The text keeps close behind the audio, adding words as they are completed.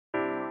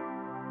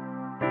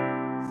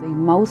See,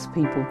 most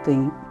people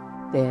think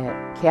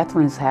that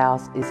Catherine's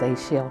House is a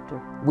shelter.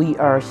 We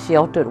are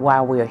sheltered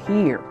while we're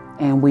here,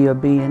 and we are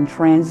being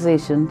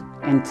transitioned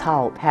and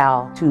taught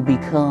how to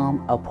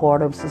become a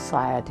part of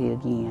society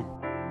again.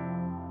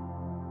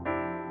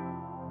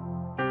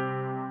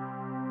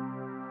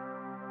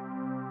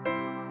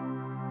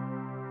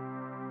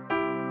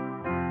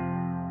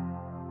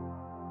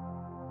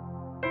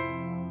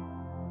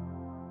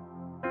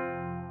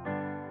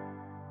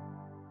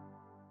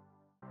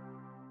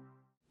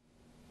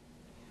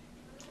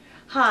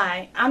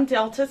 Hi, I'm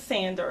Delta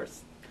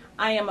Sanders.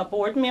 I am a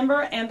board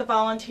member and a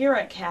volunteer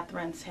at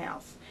Catherine's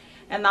House.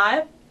 And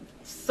I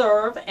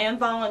serve and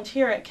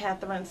volunteer at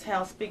Catherine's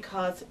House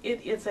because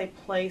it is a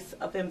place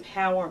of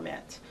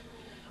empowerment.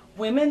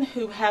 Women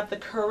who have the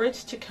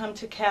courage to come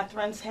to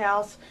Catherine's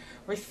House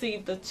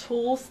receive the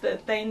tools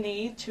that they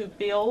need to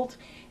build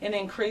and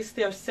increase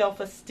their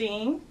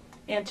self-esteem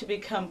and to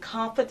become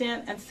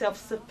confident and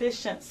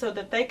self-sufficient so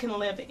that they can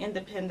live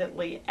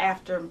independently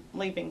after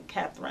leaving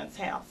Catherine's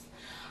House.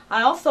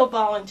 I also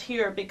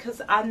volunteer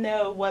because I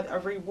know what a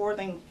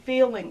rewarding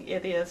feeling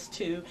it is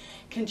to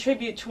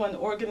contribute to an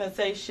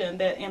organization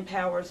that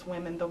empowers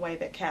women the way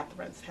that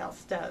Catherine's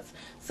House does.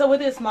 So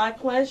it is my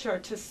pleasure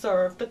to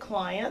serve the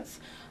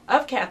clients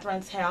of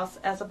Catherine's House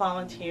as a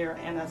volunteer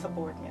and as a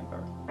board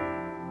member.